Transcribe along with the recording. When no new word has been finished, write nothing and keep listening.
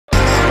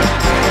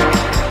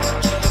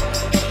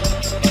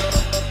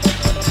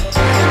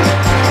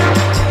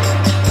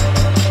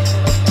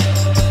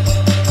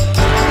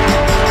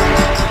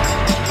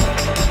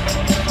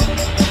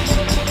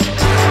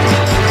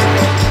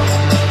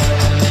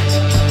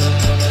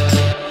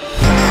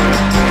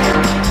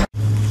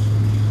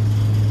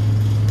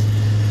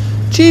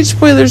Backstage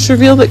spoilers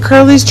reveal that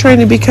Carly's trying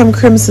to become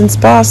Crimson's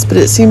boss, but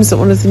it seems that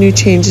one of the new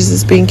changes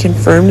is being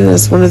confirmed, and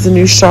as one of the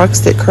new shocks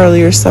that Carly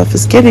herself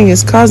is getting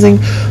is causing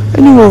a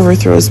new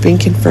overthrow is being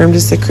confirmed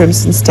as the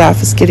Crimson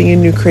staff is getting a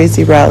new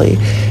crazy rally.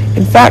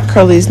 In fact,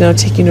 Carly is now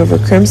taking over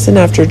Crimson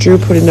after Drew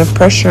put enough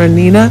pressure on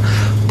Nina,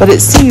 but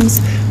it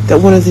seems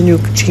that one of the new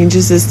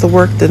changes is the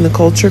work that the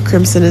culture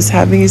Crimson is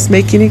having is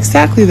making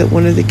exactly that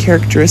one of the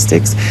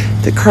characteristics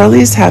that Carly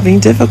is having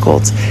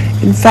difficult.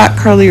 In fact,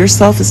 Carly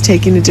herself is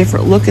taking a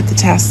different look at the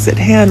tasks at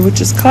hand,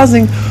 which is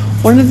causing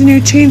one of the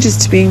new changes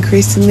to be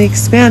increasingly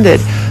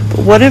expanded.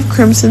 But what if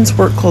Crimson's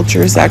work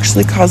culture is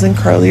actually causing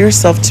Carly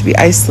herself to be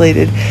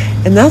isolated,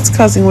 and that's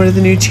causing one of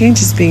the new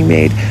changes being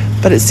made?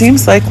 But it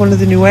seems like one of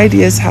the new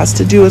ideas has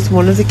to do with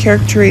one of the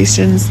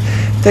characterizations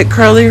that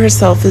Carly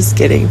herself is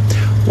getting.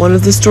 One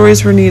of the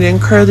stories where Nina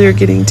and Carly are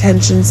getting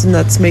tensions, and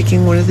that's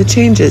making one of the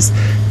changes.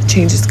 The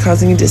change is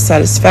causing a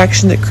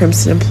dissatisfaction that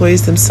Crimson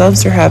employees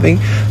themselves are having.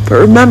 But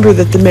remember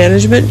that the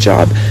management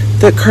job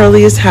that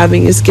Carly is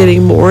having is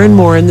getting more and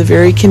more in the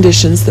very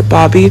conditions that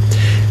Bobby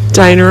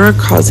Diner are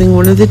causing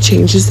one of the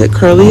changes that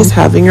Carly is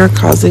having are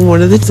causing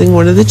one of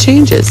the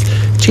changes.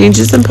 Change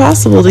is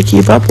impossible to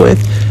keep up with.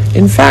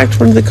 In fact,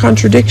 one of the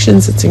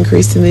contradictions that's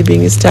increasingly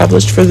being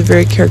established for the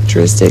very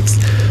characteristics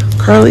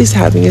Carly's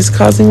having is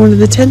causing one of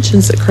the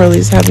tensions that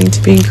Carly's having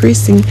to be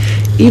increasing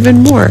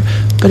even more.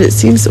 But it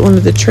seems that one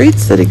of the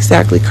traits that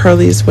exactly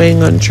Carly is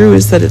weighing on Drew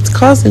is that it's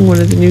causing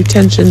one of the new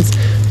tensions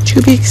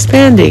to be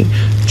expanding.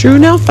 Drew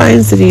now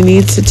finds that he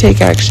needs to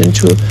take action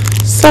to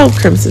solve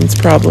Crimson's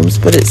problems,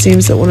 but it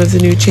seems that one of the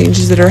new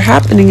changes that are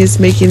happening is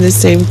making the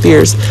same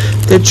fears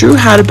that Drew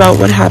had about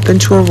what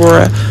happened to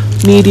Aurora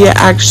media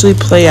actually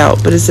play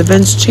out. But as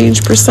events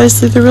change,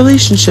 precisely the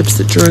relationships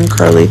that Drew and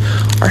Carly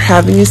are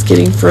having is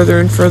getting further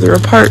and further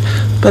apart.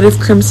 But if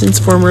Crimson's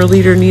former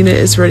leader Nina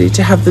is ready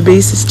to have the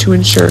basis to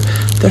ensure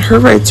that her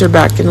rights are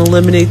back and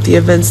eliminate the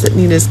events that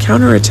Nina's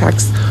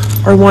counterattacks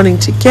are wanting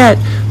to get,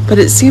 but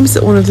it seems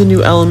that one of the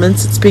new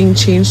elements that's being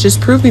changed is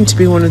proving to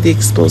be one of the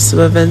explosive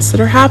events that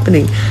are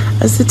happening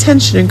as the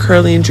tension in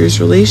Carly and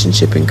Drew's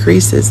relationship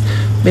increases,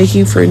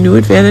 making for a new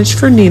advantage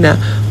for Nina.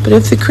 But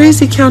if the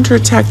crazy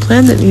counterattack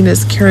plan that Nina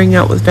is carrying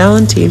out with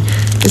Valentine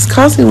is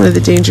causing one of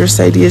the dangerous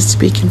ideas to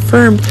be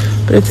confirmed,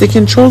 but if the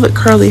control that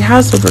Carly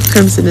has over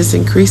Crimson is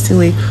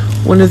increasingly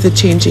one of the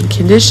changing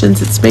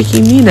conditions, it's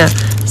making Nina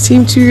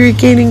seem to be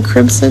regaining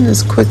Crimson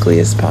as quickly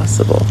as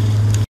possible.